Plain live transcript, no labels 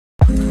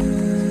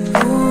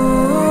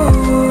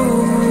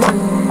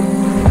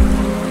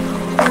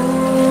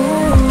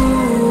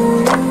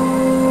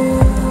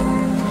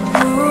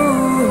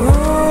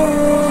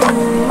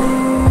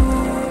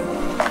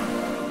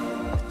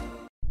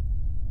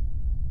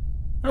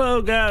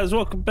Hello guys,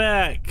 welcome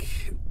back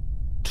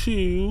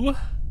to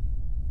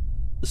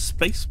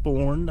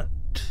Bourne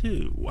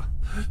 2.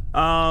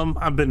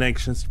 I've been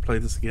anxious to play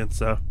this again,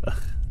 so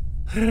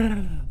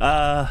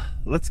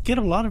let's get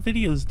a lot of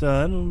videos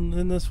done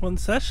in this one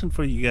session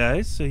for you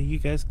guys, so you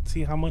guys can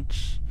see how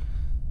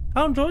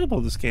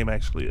enjoyable this game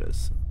actually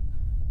is.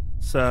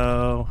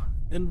 So,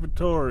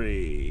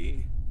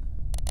 inventory.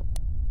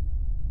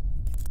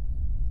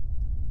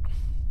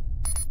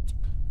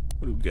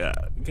 What do we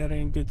got? We got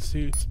any good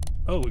suits?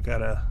 Oh, we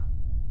got a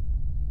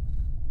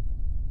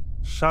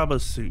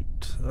Shaba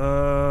suit.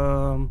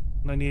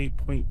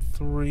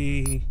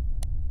 98.3.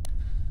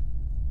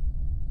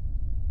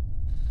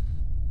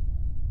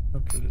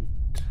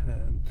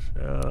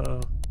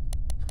 110.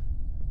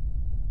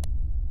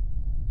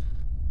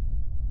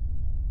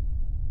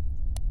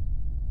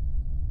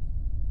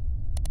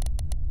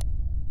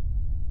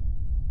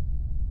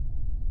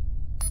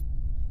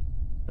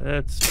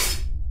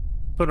 Let's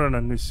put on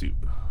a new suit.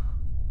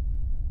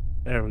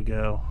 There we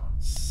go.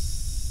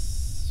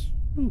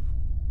 Ooh.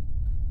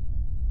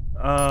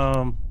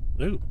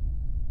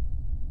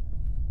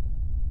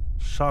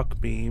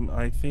 Shock beam.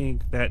 I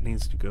think that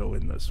needs to go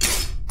in this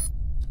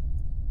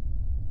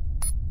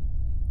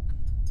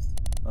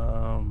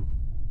one.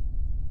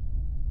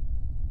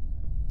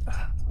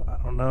 I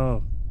don't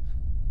know.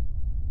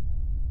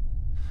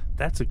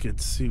 That's a good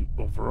suit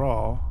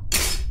overall.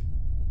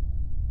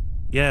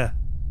 Yeah.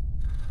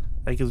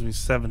 That gives me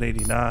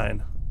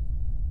 789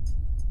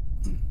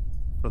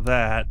 for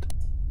that.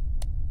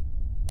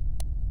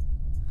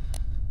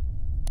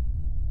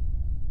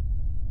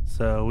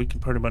 So we can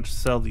pretty much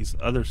sell these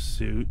other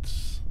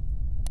suits.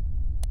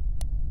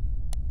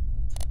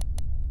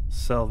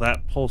 Sell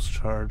that pulse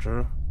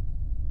charger.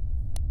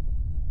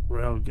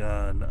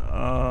 Railgun.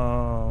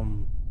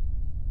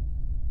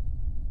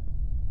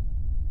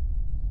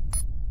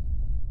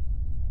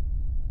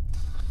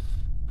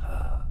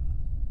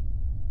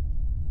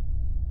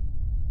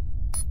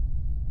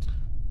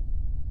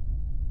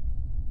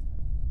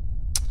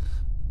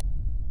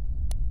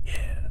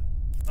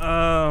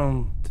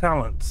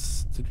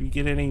 Talents. Did we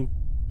get any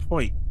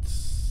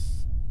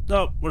points?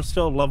 Nope, we're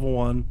still level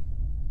 1.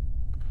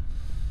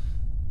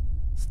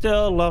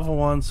 Still level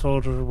 1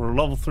 soldier. We're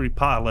level 3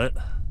 pilot.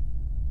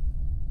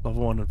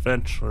 Level 1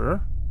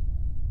 adventurer.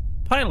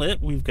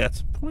 Pilot, we've got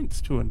some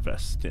points to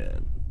invest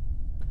in.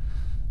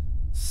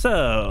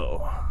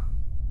 So,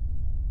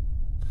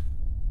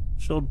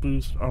 shield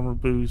boost, armor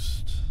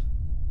boost,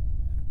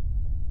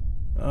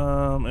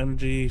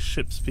 energy,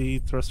 ship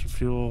speed, thruster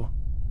fuel,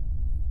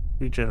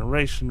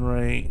 regeneration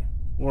rate,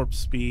 warp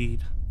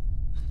speed.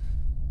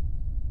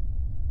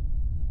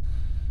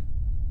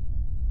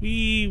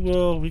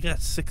 We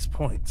got 6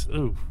 points.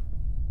 Ooh.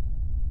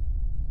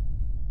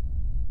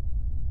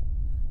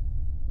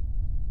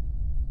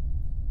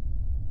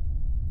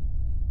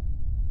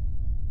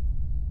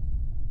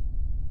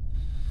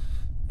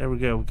 There we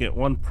go. We get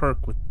 1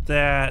 perk with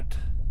that.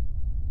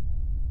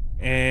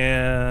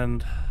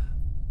 And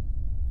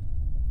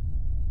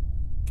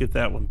get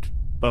that one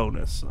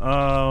bonus.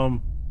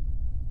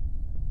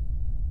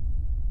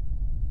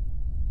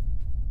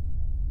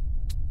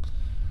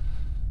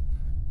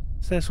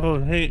 Successful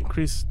hit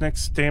increase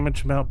next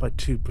damage amount by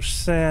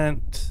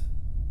 2%.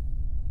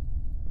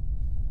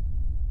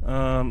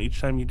 Each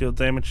time you deal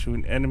damage to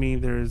an enemy,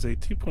 there is a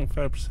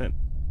 2.5%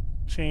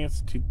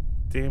 chance to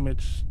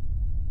damage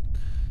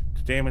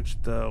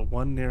the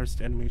one nearest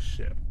enemy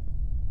ship.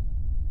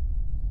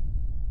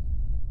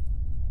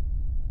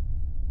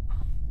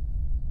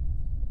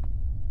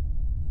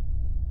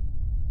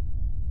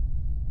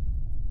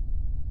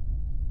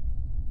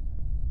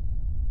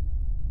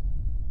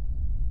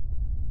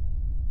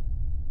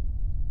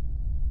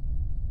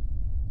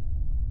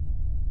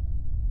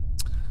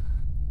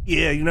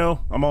 Yeah, you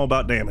know, I'm all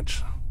about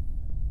damage.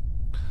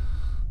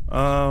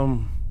 I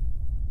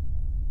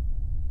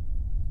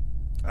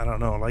don't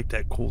know, I like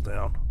that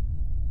cooldown.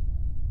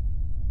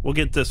 We'll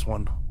get this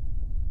one.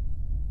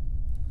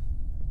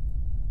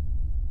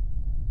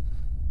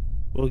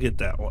 We'll get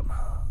that one.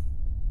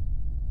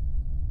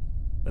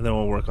 And then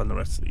we'll work on the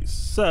rest of these.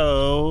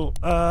 So,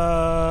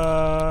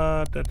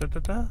 I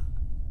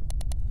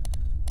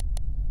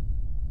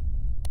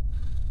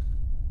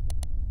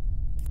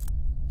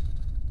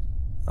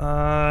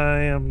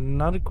am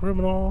not a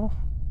criminal.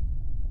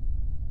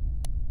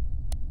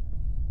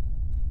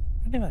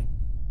 Anything.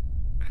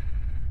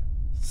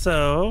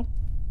 So,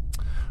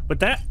 with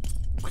that,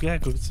 we gotta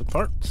go get some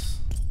parts.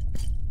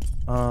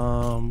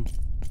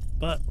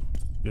 But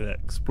yeah,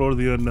 explore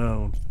the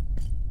unknown.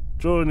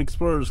 Join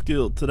Explorer's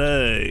Guild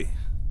today.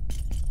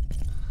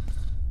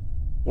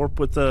 Warp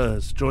with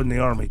us. Join the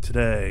army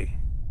today.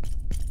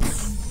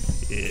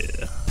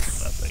 Yeah,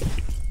 thank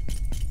you.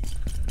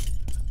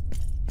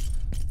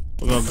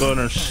 We're gonna go on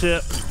our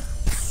ship.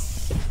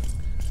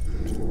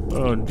 We're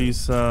gonna do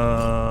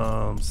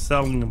some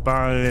selling and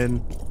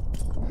buying.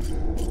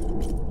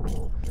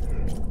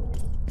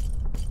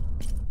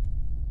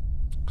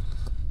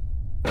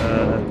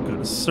 Go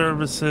to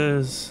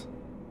services.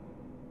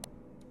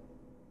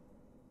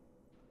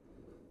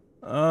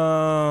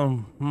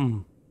 Hmm.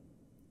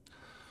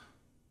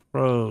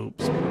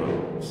 Probes.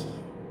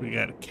 We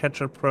got a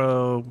catcher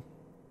probe.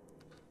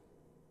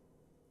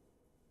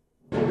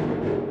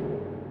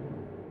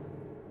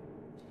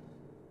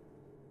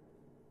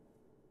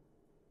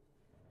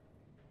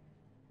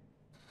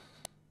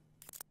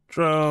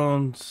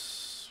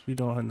 Drones. We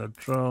don't have no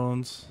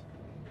drones.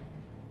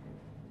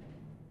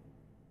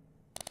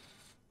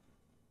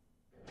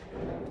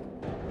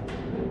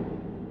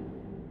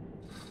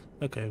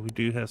 Okay, we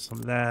do have some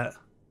of that.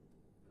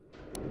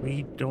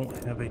 We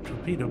don't have a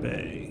torpedo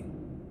bay.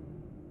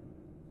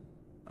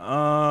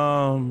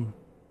 Hmm.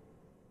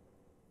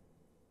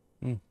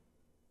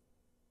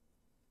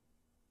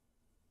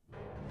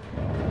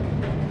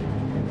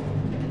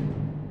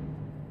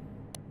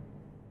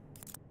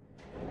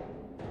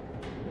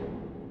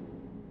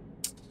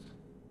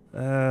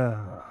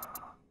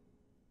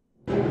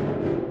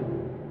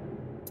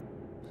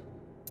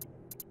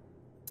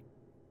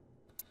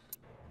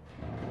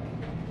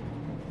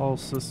 Hull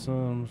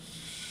systems,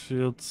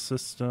 shield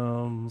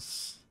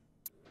systems,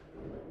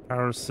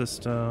 power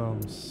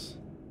systems,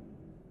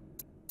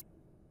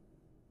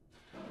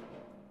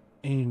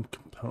 aim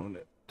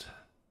component.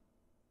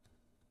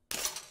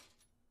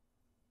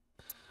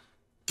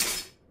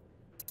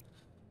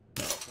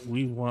 No,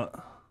 we want.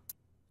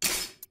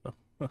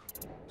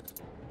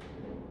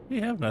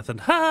 We have nothing.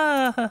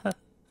 Ha!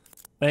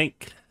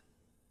 Bank.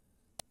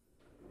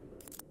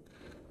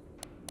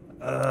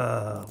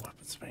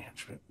 Weapons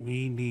management.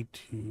 We need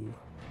to.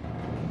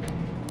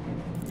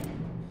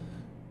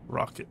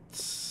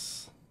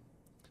 Rockets.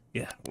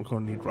 Yeah, we're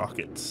going to need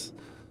rockets.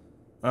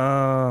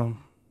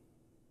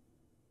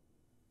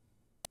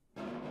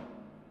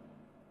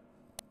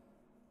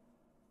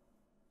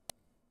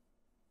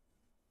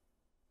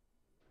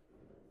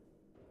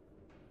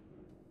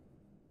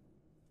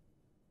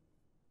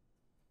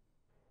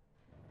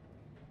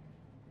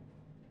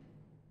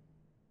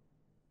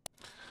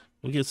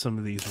 We'll get some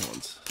of these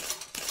ones.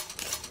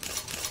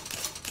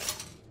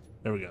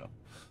 There we go.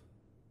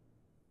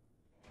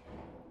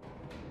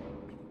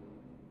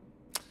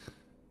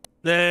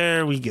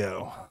 There we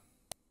go.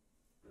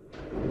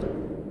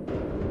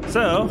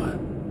 So,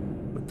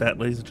 with that,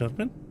 ladies and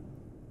gentlemen,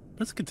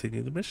 let's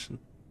continue the mission.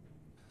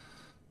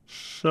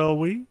 Shall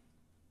we?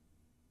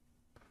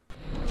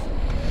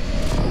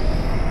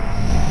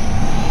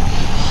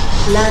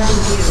 Landing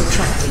gear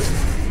retracted.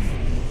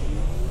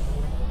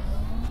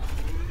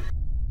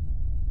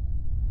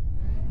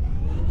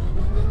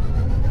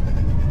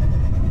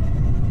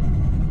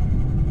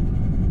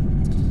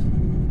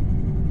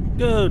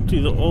 Go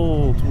to the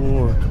old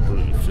war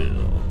debris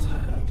field.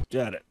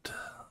 Got it.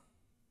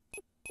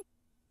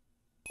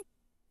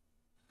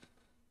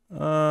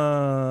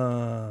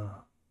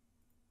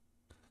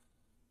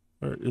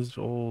 Where is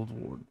the old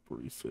war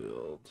debris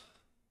field?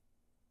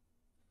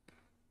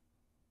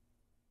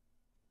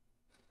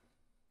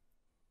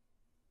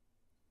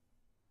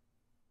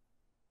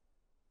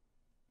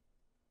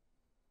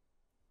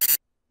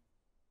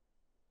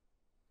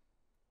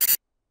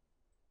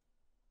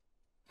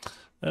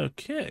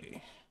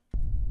 Okay.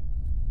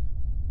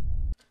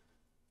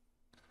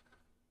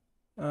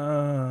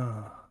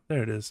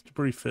 There it is,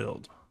 debris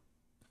field.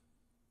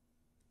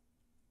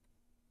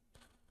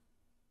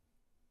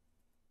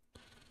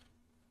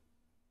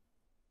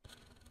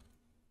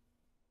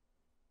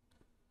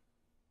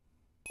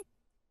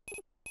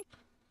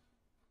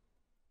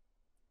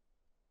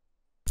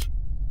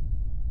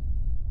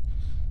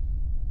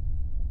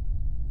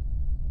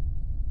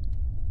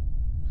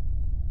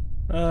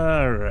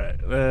 All right,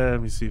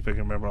 let me see if I can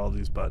remember all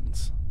these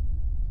buttons.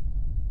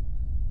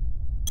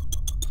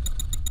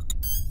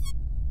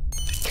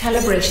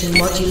 Calibration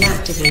module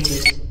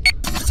activated.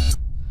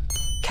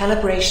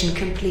 Calibration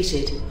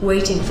completed.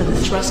 Waiting for the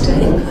thruster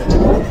input.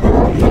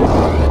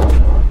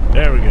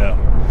 There we go.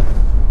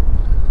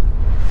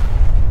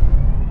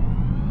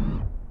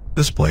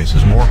 This place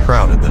is more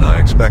crowded than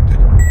I expected.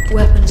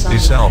 Weapons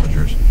These online.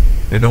 salvagers,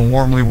 they don't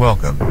warmly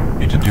welcome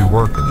you to do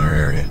work in their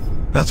area.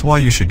 That's why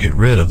you should get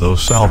rid of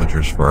those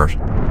salvagers first.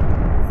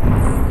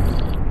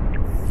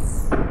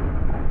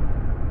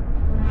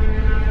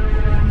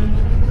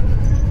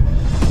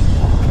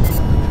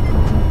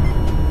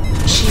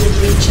 Shield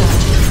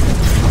recharging.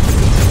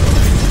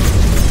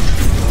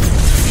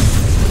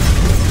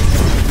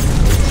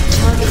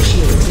 Target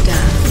shields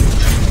down.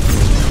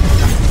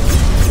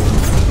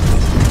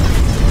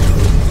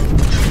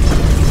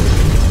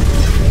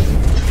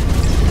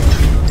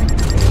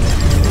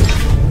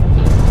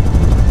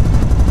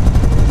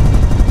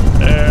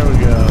 There we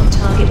go.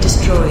 Target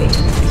destroyed.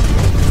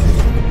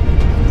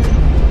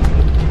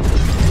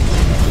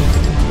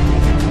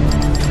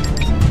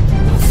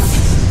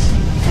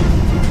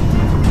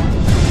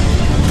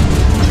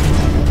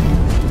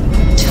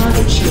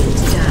 Target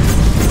shields down.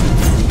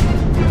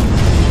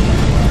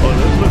 Oh,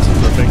 this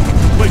is a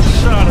big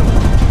shot of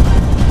them.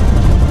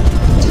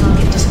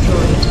 Target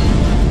destroyed.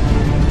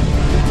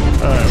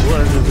 Alright,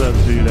 where does that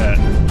do that?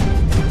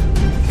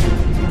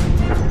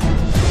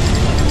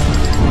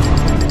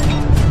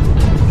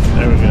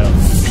 There we go.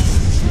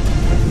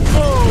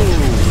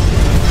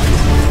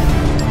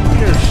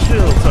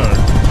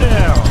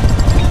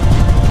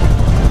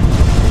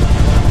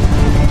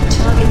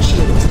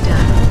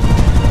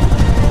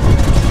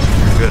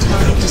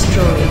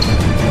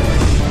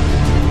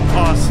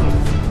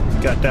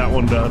 Got that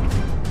one done.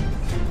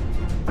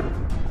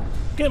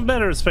 Getting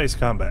better at space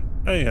combat.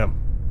 I am.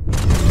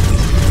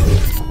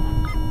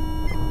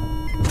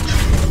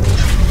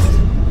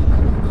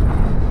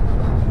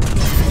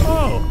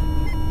 Oh.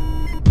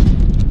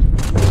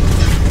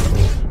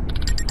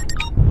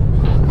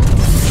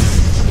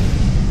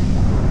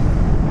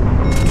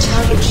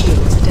 Target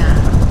shields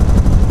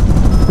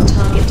down.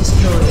 Target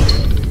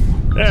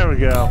destroyed. There we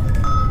go.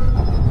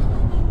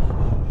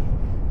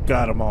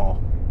 Got them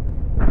all.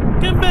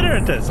 Getting better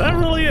at this. I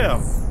really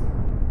am.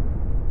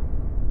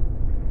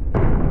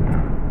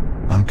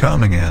 I'm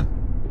coming in.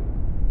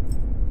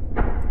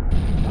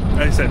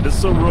 Like I said, this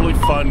is a really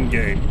fun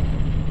game.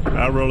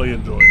 I really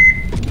enjoy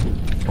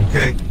it.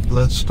 Okay,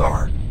 let's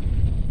start.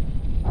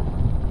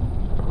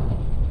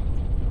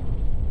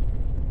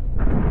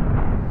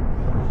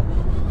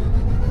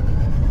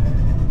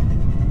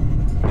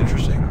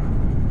 Interesting.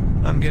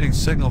 I'm getting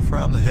signal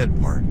from the head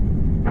part.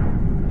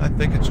 I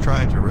think it's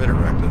trying to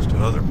redirect us to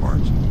other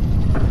parts.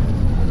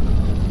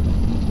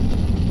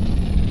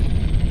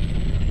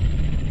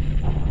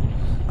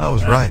 I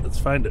was right. Let's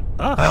find it.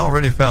 I Ah,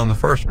 already found the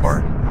first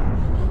part.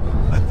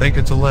 I think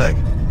it's a leg.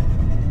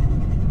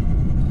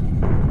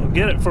 well,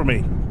 get it for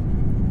me.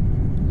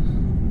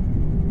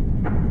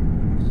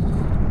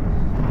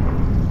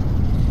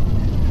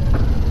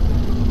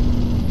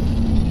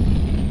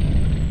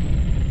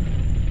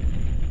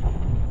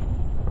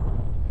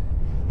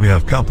 We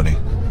have company.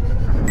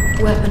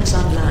 Weapons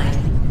online.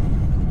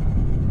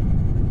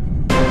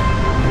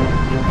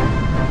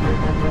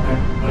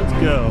 Let's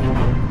go.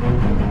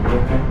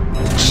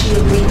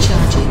 Shield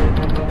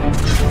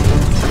recharging.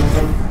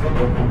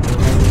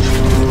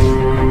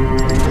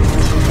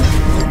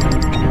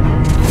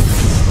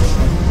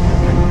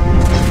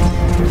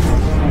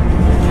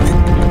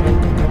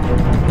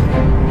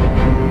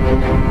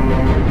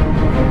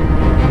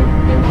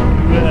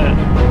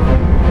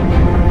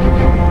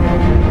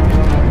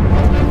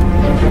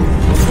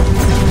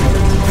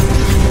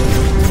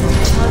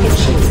 Target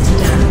shields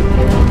down.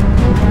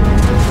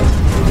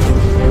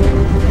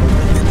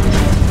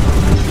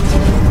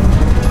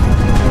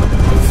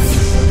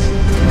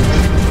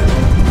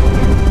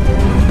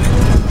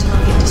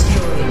 Target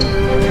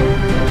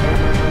destroyed.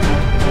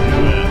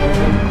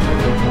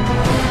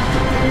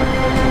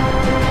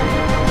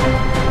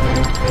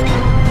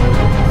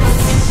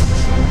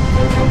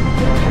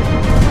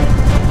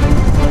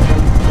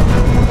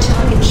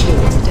 Target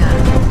shields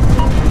down.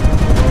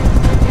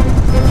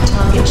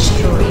 Target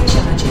shield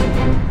recharging.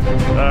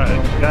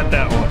 Alright, got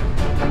that one.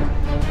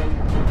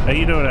 How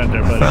you doing out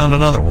there, I buddy? found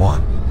another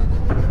one.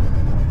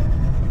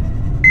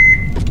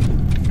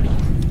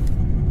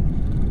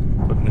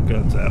 Putting the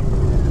guns out.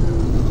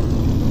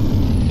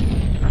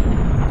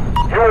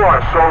 You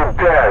are so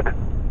dead.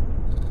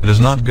 It is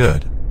not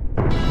good.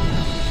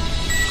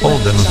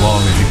 Hold them as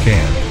long as you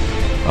can.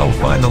 I will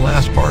find the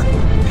last part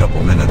in a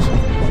couple minutes.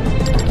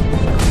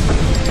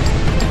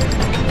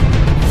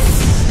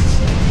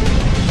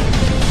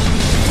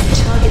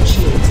 Target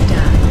shields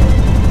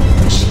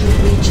down. Shield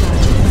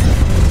recharging.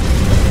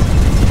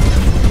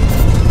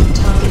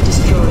 Target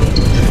destroyed.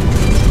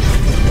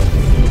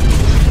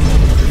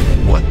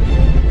 What?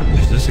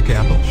 Is this a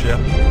capital ship?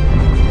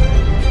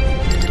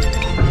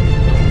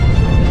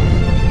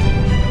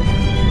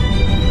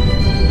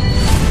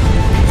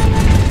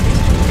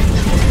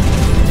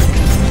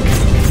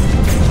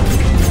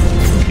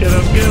 Get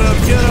him, get him,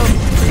 get him!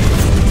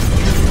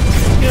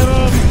 Get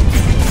him!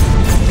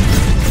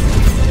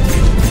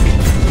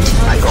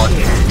 I got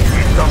you,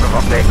 you son of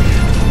a bitch.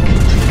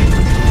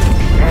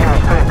 You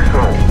think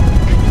so?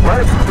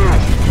 Let's see.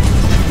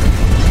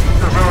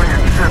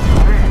 Civilian ships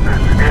leave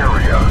this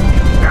area.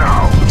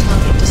 Now.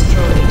 Target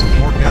destroyed.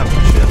 More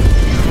capital ships.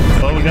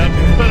 Oh, we got a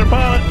better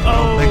pilot. I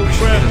don't think Oh, we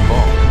should get crap.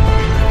 involved.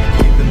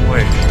 Keep them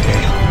away if you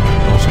can.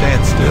 Don't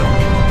stand still.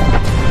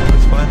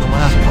 Let's find the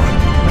last part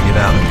and get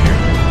out of here.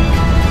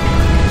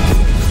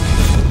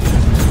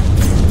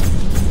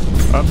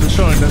 I'm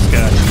destroying this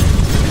guy.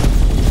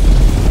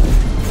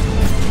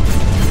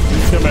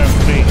 He's coming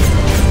after me.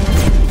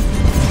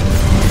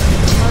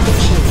 Target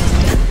shields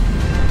down.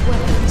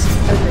 Weapons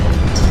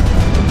overload.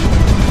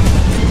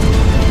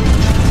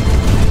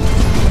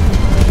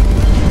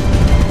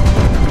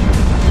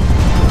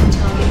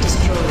 Target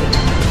destroyed.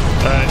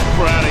 Alright,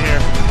 we're out of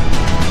here.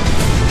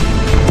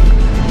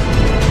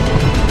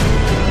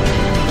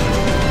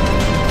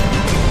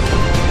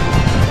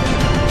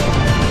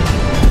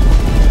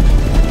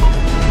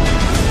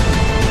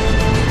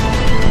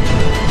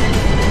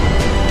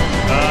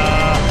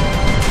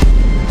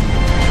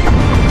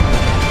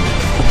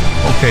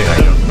 Okay, I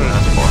got the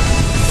last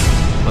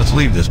part. Let's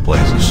leave this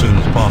place as soon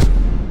as possible.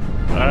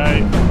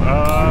 Alright,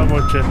 I'm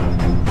with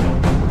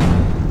you.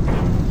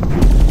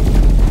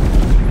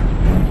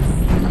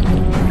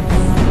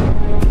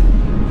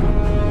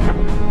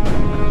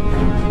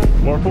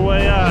 Warp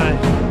away,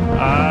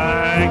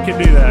 I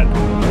can do that.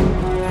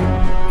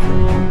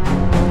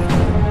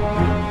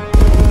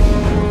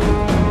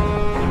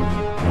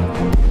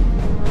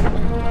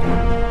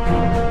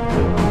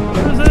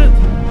 Where is it?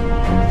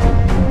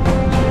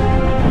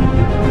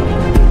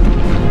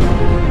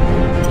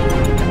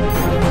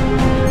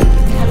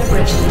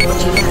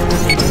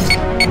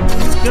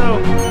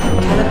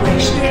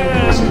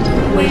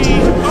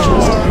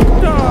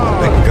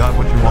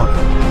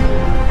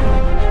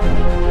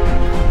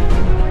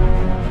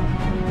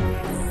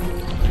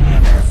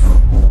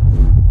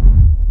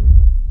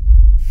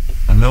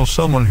 know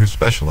someone who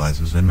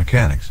specializes in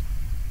mechanics.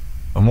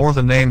 A more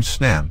than named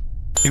Snem.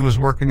 He was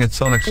working at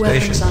Sonic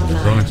Station,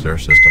 the Sonic Air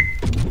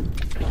system.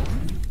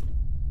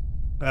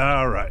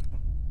 Alright.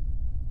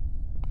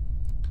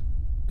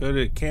 Go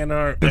to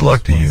Canar. Good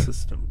luck to you.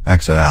 System.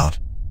 Exit out.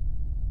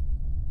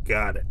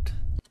 Got it.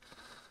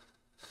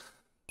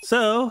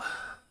 So,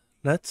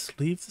 let's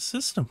leave the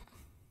system.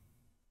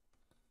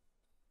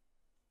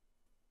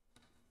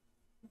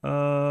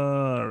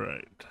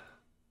 Alright.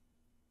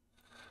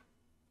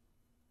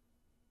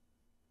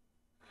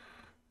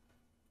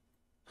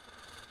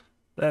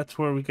 That's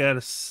where we got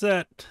to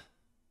set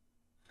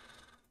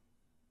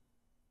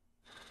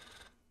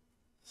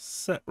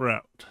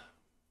route.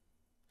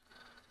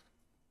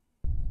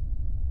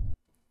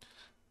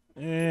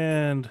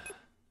 And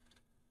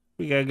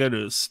we got to go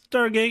to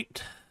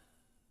Stargate.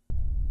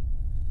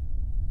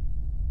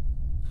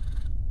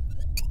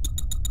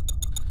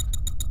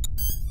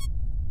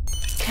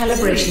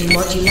 Calibration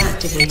module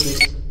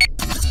activated.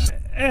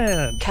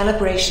 And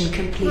Calibration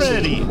completed.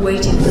 ready,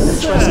 Waiting for the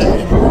set, thruster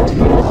input.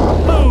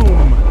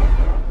 boom!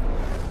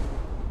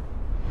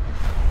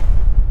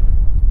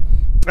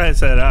 Like I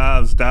said, I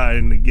was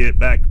dying to get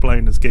back to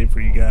playing this game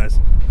for you guys.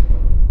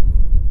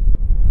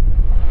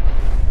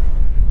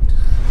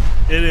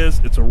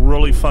 It's a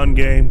really fun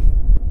game.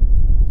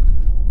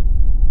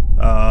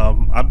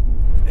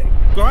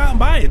 Go out and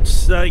buy it.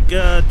 It's like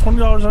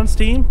 $20 on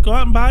Steam. Go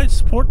out and buy it.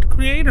 Support the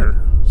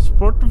creator.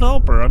 Support the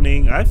developer. I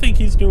mean, I think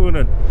he's doing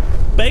a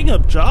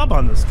bang-up job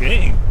on this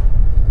game.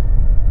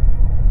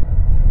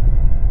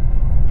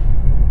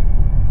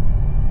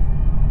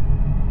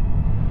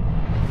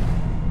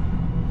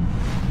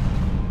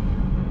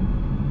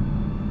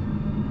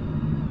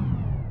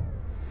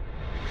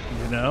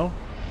 You know?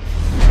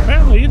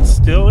 Apparently it's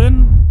still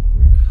in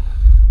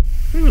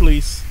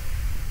pre-release.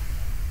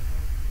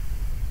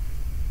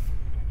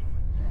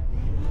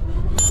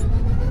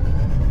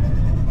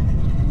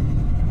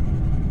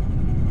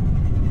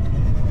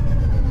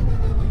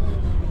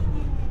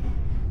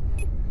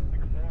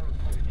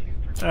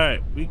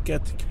 Alright, we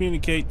got to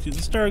communicate to the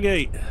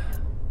Stargate.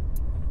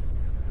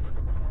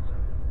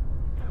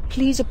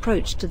 Please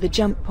approach to the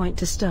jump point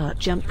to start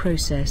jump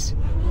process.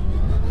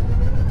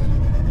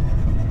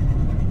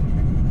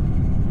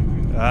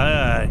 Aye,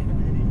 aye.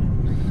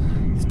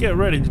 Let's get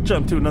ready to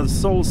jump to another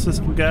solar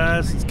system,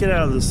 guys. Let's get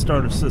out of this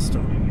starter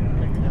system.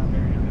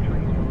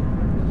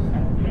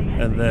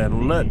 And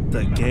then let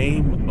the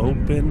game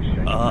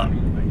open up.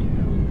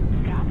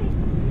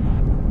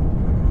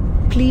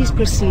 Please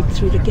proceed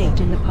through the gate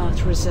in the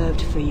path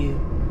reserved for you.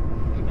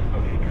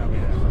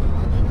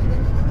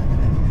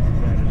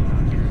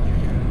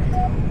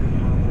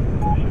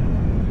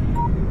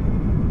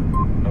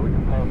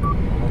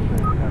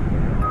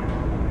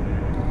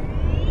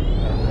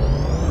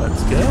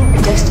 Let's go.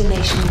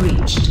 Destination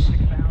reached.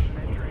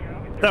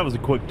 That was a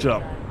quick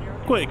jump.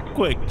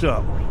 Quick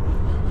jump.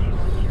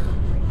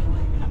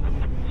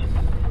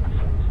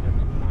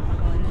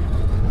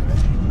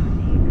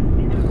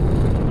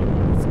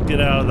 Get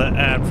out of the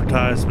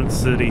advertisement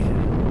city.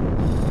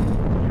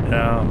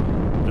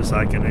 Just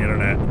like in the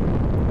internet.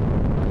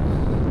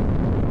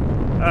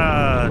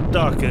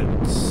 Docket.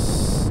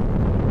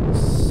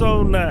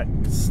 Sonak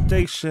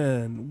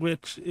Station,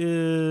 which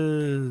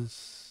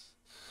is...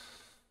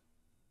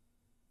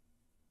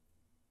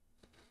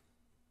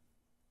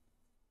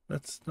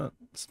 That's not...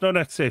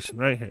 Sonak Station,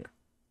 right here.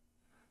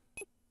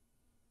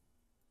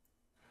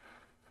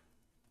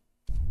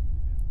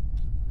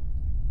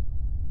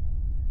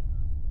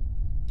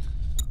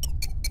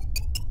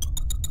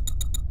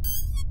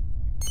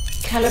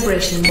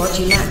 Calibration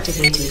module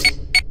activated.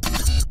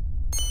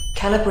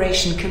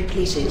 Calibration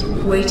completed.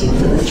 Waiting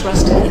for the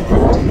thruster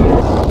input.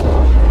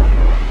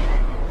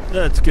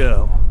 Let's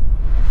go.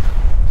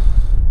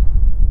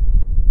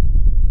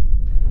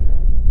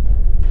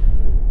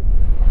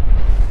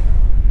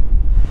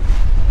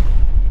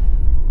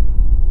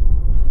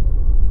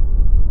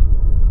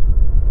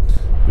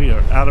 We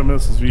are out of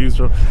missiles we used.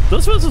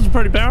 Those missiles are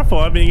pretty powerful.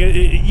 I mean,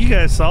 you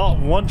guys saw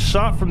one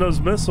shot from those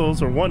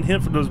missiles or one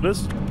hit from those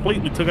missiles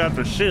completely took out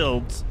their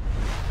shields.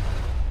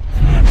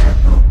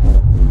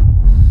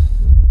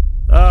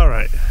 All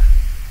right.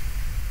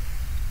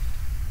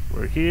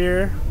 We're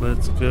here.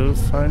 Let's go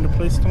find a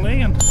place to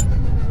land.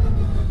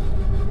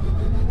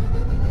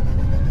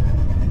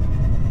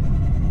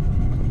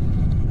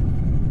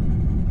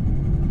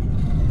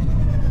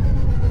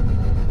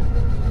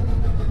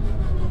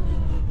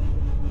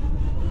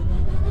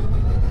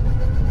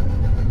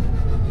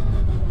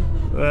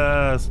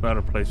 That's not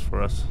a place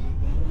for us.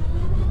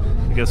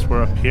 I guess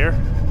we're up here.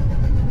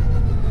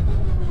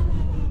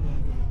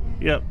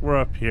 Yep, we're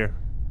up here.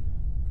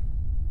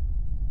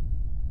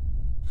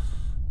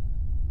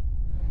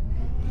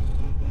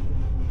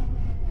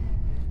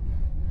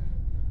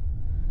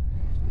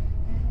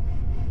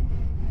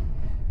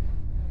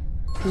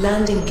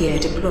 Landing gear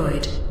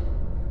deployed.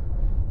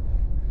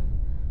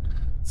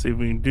 See if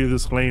we can do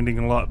this landing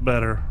a lot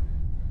better.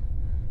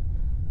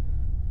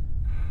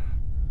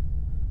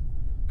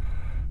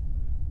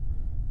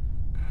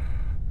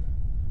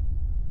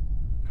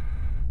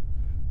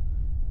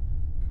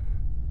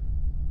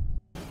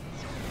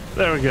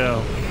 There we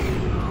go.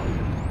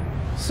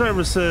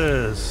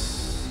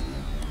 Services.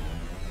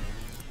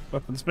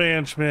 Weapons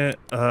management.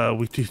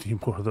 We do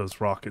need more of those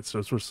rockets.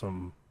 Those were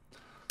some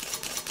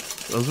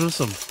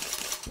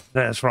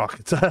badass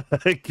rockets.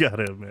 I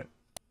gotta admit.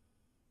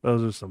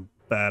 Those are some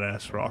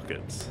badass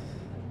rockets.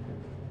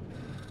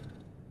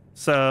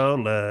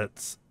 So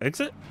let's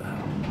exit.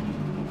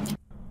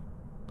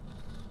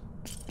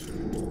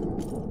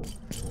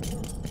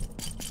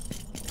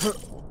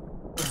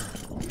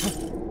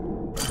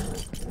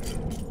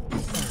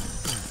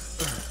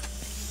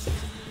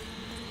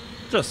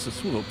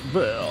 Justice will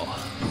prevail.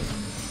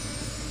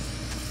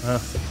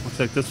 Looks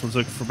like this one's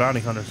looking for bounty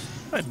hunters.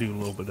 I do a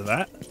little bit of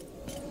that.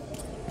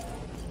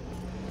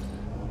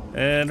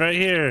 And right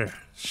here,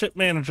 ship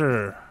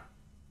manager.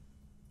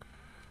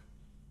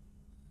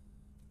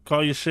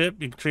 Call your ship,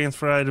 you can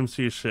transfer items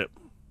to your ship.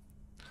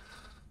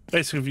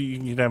 Basically, you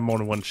can have more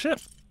than one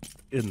ship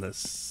in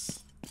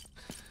this.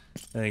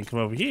 And you come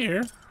over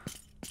here.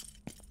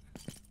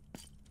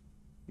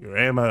 Your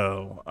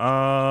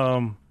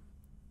ammo.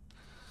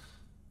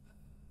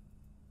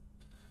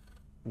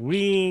 We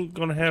ain't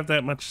gonna have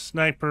that much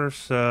sniper,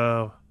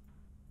 so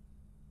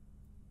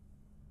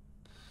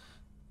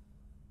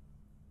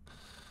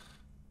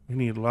we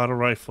need a lot of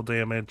rifle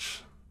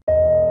damage.